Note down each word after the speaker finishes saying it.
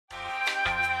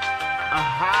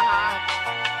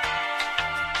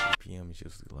BPM is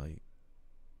usually like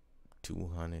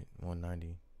 200,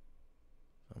 190.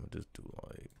 I'm gonna just do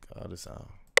like other sound.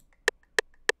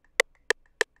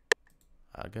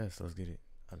 I guess let's get it.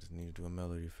 I just need to do a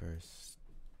melody first.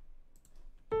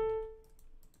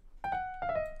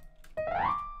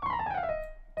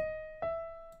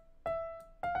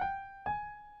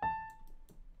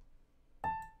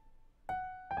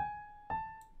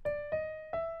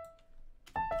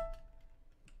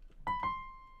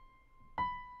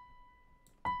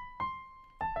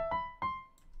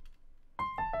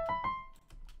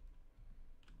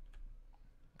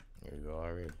 There you go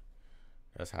already.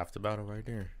 That's half the battle right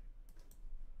there.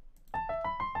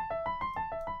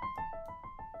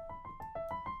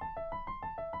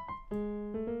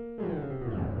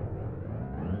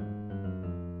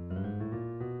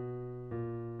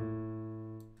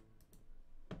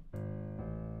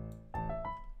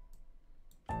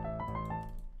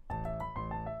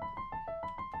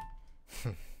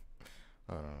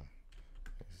 Hold on.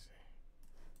 Let's see.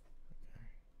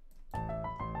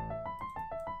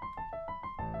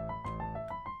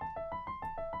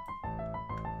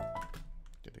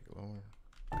 Did it go lower?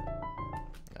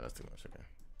 Yeah, that's too much. Okay.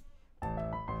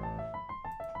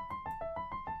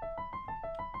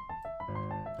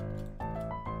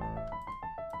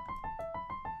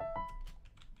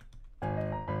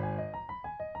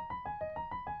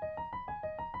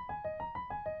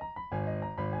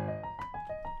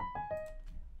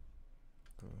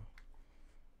 Cool.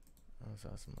 Let's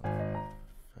add some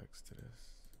effects to this.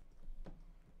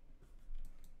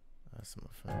 Add some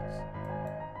effects.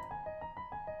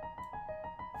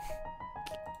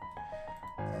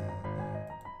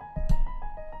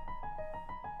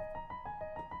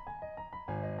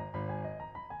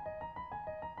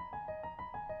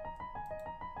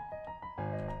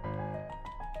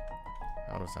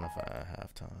 How does it sound if I add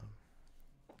halftime?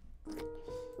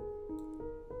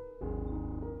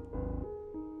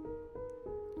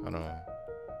 Hold on.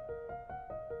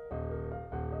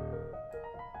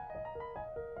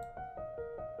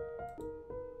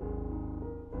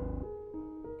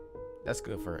 That's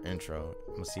good for an intro.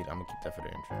 I'm gonna keep that for the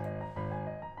intro.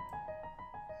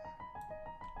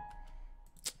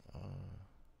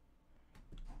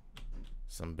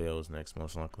 Some bills next,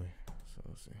 most likely. So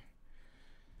let's see.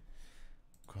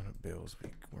 What kind of bills we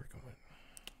working with?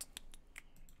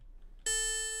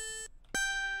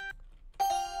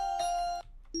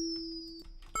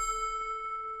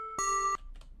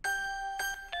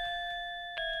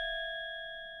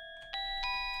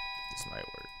 This might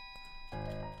work.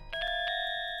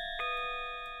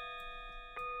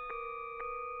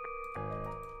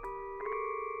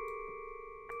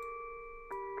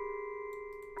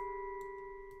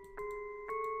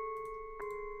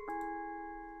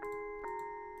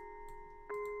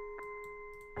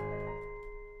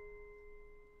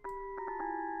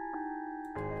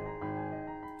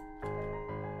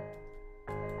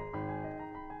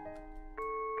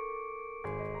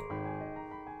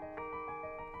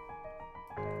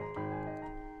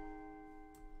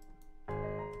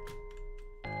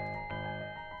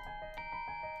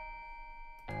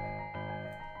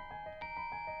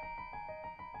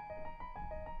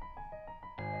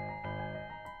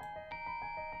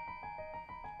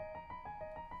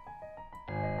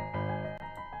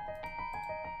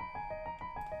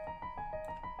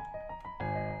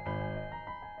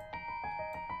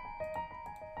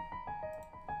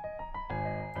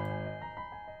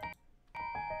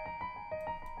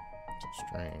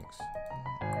 Strings.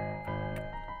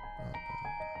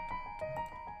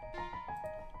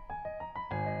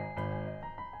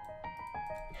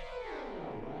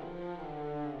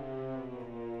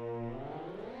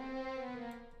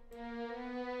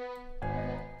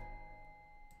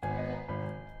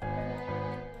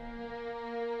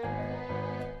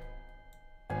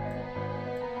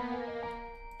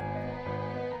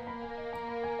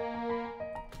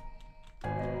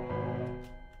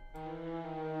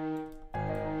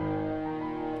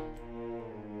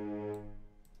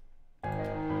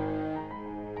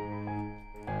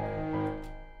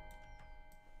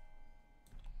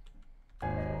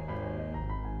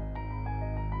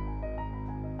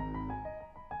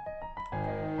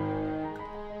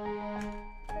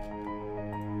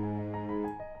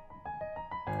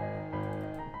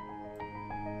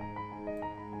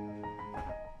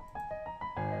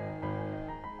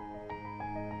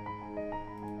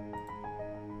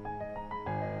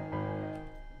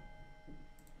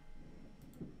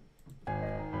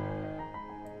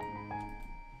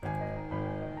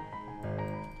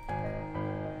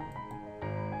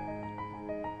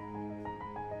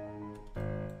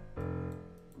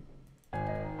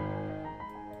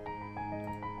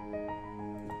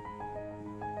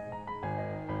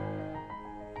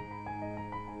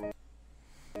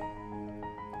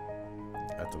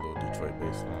 At the little Detroit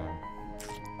bass line.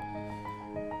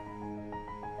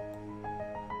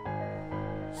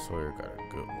 Sawyer got a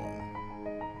good one.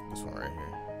 This one right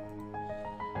here.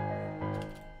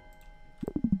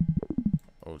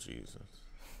 Oh Jesus.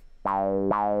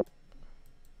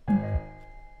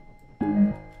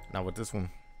 Now with this one,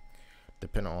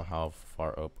 depending on how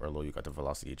far up or low you got the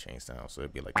velocity change down, so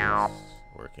it'd be like this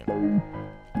working.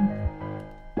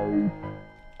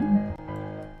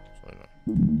 So, you know.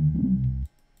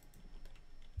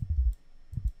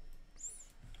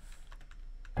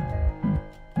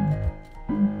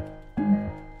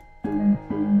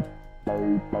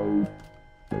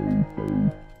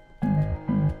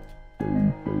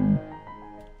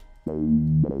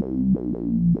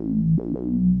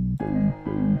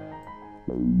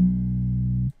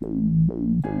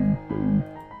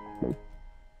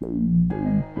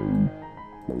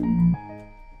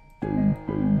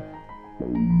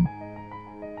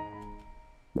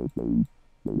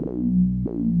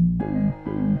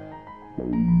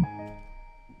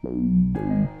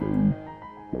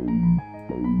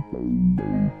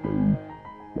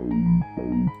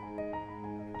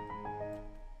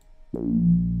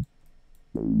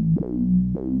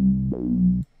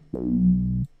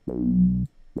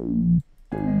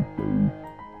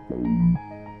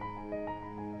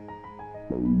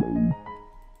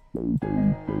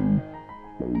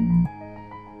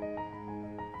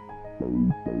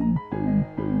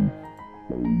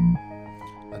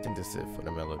 I think that's it for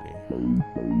the melody.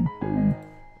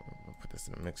 I'll put this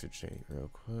in the mixer shade real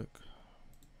quick.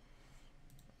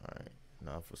 Alright,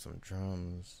 now for some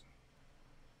drums.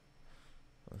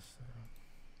 Let's see.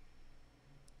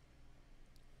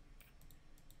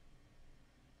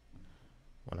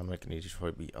 When I'm making a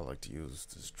Detroit beat, I like to use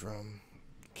this drum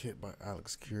kit by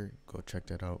Alex Curie. Go check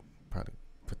that out. Probably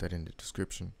put that in the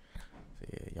description. So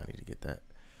yeah, y'all need to get that.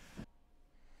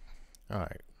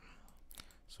 Alright.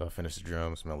 So I finished the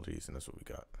drums, melodies, and that's what we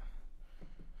got.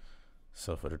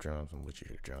 So for the drums, I'm let you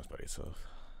hear the drums by themselves.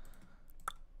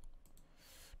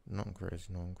 Nothing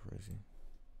crazy, nothing crazy.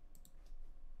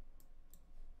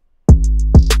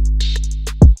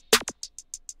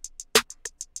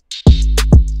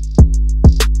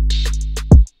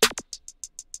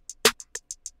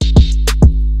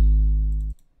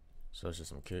 So it's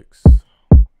just some kicks.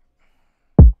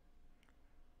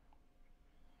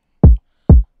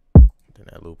 Then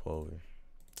that loop over.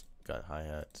 Got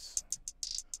hi-hats.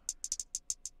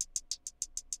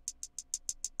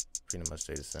 Pretty much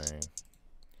stay the same.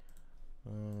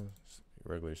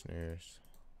 Regular snares.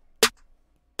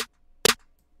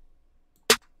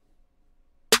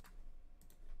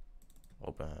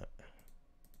 Open hat.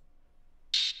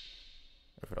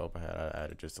 And for the open hat, I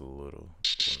added just a little.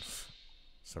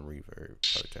 Some reverb.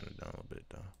 Probably turn it down a little bit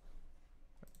though.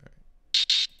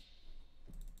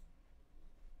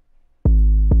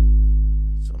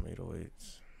 Some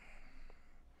 808s.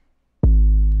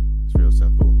 It's real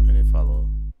simple, and it follow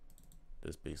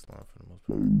this bass line for the most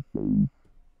part.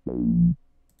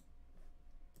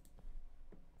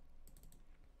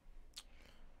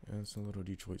 And some little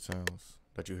Detroit sounds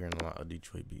that you hear in a lot of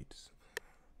Detroit beats.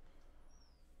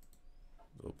 A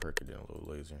little perky, then a little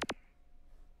laser.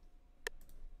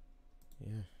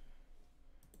 Yeah.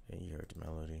 And you heard the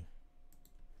melody.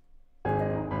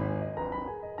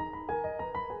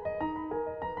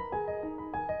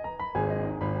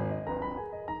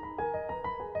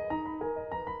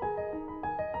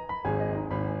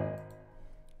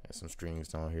 And some strings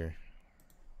down here.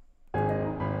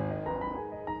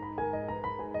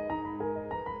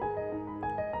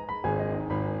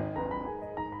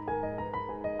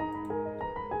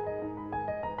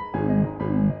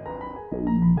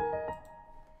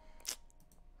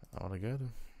 All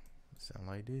together, sound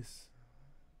like this.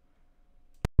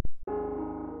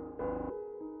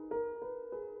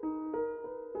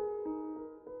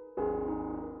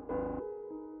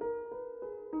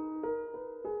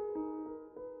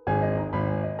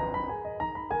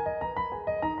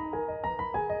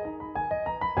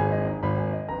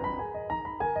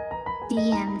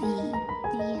 DMV.